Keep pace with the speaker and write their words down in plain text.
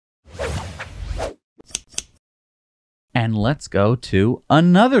And let's go to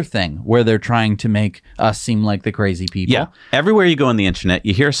another thing where they're trying to make us seem like the crazy people. Yeah. Everywhere you go on the internet,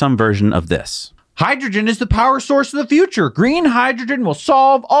 you hear some version of this. Hydrogen is the power source of the future. Green hydrogen will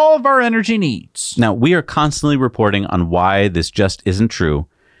solve all of our energy needs. Now, we are constantly reporting on why this just isn't true.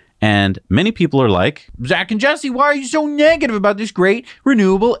 And many people are like, Zach and Jesse, why are you so negative about this great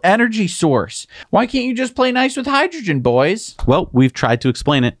renewable energy source? Why can't you just play nice with hydrogen, boys? well, we've tried to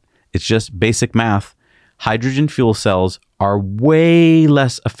explain it. It's just basic math. Hydrogen fuel cells are way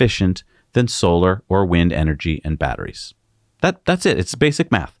less efficient than solar or wind energy and batteries. That's it. It's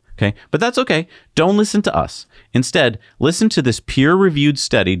basic math. Okay, but that's okay. Don't listen to us. Instead, listen to this peer-reviewed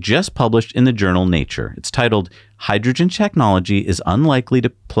study just published in the journal Nature. It's titled, Hydrogen Technology is Unlikely to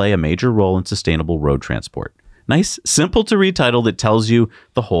Play a Major Role in Sustainable Road Transport. Nice, simple to read title that tells you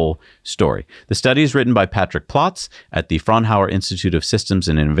the whole story. The study is written by Patrick Plotz at the Fraunhofer Institute of Systems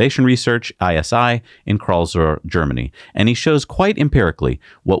and Innovation Research, ISI, in Karlsruhe, Germany. And he shows quite empirically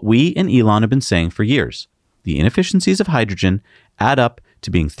what we and Elon have been saying for years. The inefficiencies of hydrogen add up to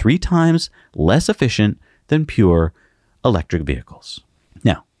being 3 times less efficient than pure electric vehicles.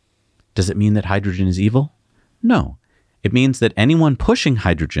 Now, does it mean that hydrogen is evil? No. It means that anyone pushing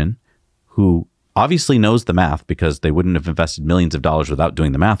hydrogen, who obviously knows the math because they wouldn't have invested millions of dollars without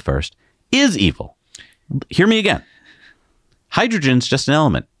doing the math first, is evil. Hear me again. Hydrogen's just an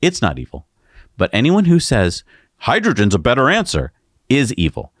element. It's not evil. But anyone who says hydrogen's a better answer is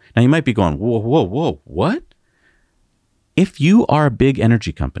evil. Now, you might be going, whoa, whoa, whoa, what? If you are a big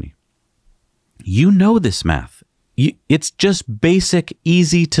energy company, you know this math. It's just basic,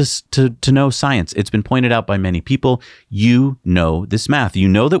 easy to know science. It's been pointed out by many people. You know this math. You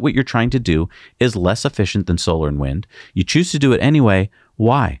know that what you're trying to do is less efficient than solar and wind. You choose to do it anyway.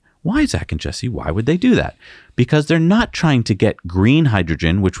 Why? Why, Zach and Jesse? Why would they do that? Because they're not trying to get green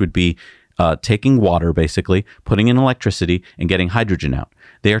hydrogen, which would be taking water, basically, putting in electricity and getting hydrogen out.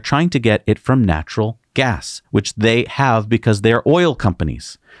 They are trying to get it from natural gas, which they have because they're oil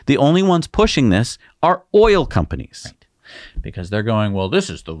companies. The only ones pushing this are oil companies. Right. Because they're going, well,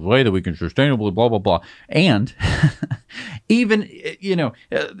 this is the way that we can sustainably blah, blah, blah. And even,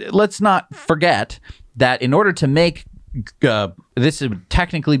 let's not forget that in order to make this would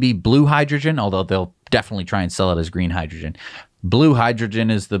technically be blue hydrogen, although they'll definitely try and sell it as green hydrogen. Blue hydrogen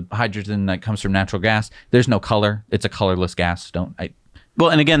is the hydrogen that comes from natural gas. There's no color. It's a colorless gas. Well,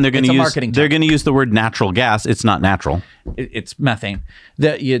 and again, they're going to use the word natural gas. It's not natural. It's methane.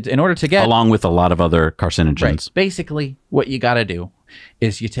 In order to get, along with a lot of other carcinogens. Right. Basically, what you got to do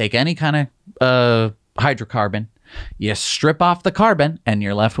is you take any kind of hydrocarbon, you strip off the carbon, and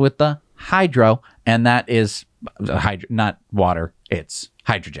you're left with the hydro, and that is not water. It's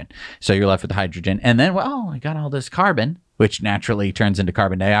hydrogen. So you're left with the hydrogen, and then I got all this carbon, which naturally turns into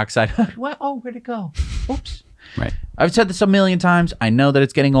carbon dioxide. Where'd it go? Oops. Right. I've said this a million times. I know that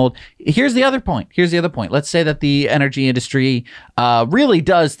it's getting old. Here's the other point. Let's say that the energy industry really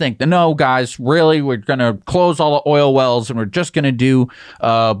does think that, no, guys, really, we're going to close all the oil wells and we're just going to do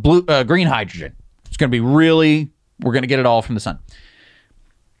green hydrogen. It's going to be we're going to get it all from the sun.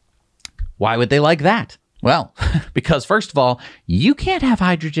 Why would they like that? Well, because first of all, you can't have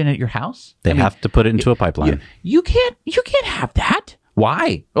hydrogen at your house. They have to put it into a pipeline. You can't have that.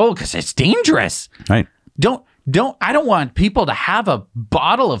 Why? Oh, because it's dangerous. Right. I don't want people to have a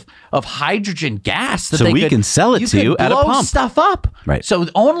bottle of hydrogen gas that we can sell it to you at a pump. Blow stuff up. Right. So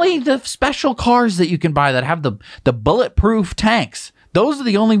only the special cars that you can buy that have the bulletproof tanks, those are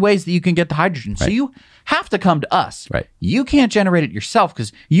the only ways that you can get the hydrogen. Right. So you have to come to us. Right. You can't generate it yourself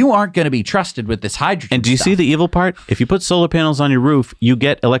because you aren't going to be trusted with this hydrogen. And do you see the evil part? If you put solar panels on your roof, you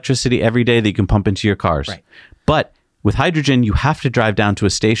get electricity every day that you can pump into your cars. Right. But with hydrogen, you have to drive down to a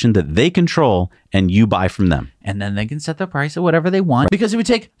station that they control and you buy from them. And then they can set the price at whatever they want. Right. Because it would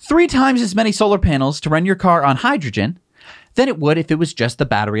take 3 times as many solar panels to run your car on hydrogen than it would if it was just the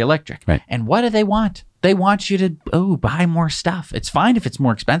battery electric. Right. And what do they want? They want you to buy more stuff. It's fine if it's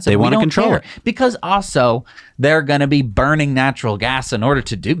more expensive. They want to control it. Because also they're going to be burning natural gas in order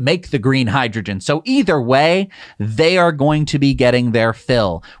to make the green hydrogen. So either way, they are going to be getting their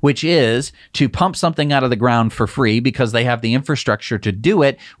fill, which is to pump something out of the ground for free because they have the infrastructure to do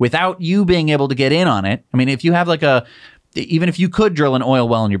it without you being able to get in on it. I mean, if you have even if you could drill an oil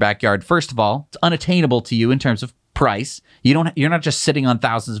well in your backyard, first of all, it's unattainable to you in terms of price. You're not just sitting on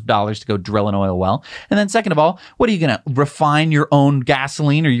thousands of dollars to go drill an oil well. And then second of all, what are you going to refine your own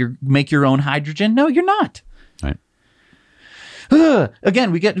gasoline or make your own hydrogen? No, you're not. Right.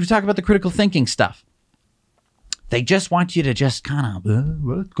 Again, we talk about the critical thinking stuff. They just want you to just kind of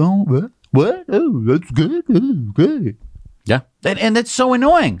what? Oh, that's good. Good. Yeah. And that's so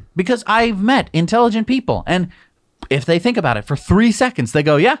annoying because I've met intelligent people and if they think about it for 3 seconds, they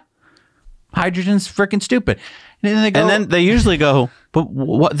go, yeah, hydrogen's freaking stupid. And then they go, And then they usually go,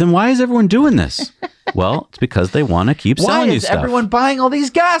 but then why is everyone doing this? Well, it's because they want to keep why selling you is stuff. everyone buying all these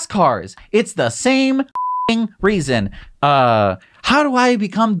gas cars? It's the same reason. How do I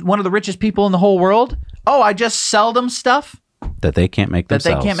become one of the richest people in the whole world? Oh, I just sell them stuff that they can't make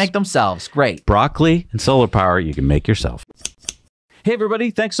themselves. That they can't make themselves. Great. Broccoli and solar power you can make yourself. Hey, everybody.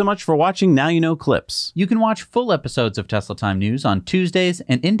 Thanks so much for watching Now You Know Clips. You can watch full episodes of Tesla Time News on Tuesdays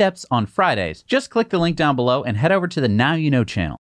and in-depths on Fridays. Just click the link down below and head over to the Now You Know channel.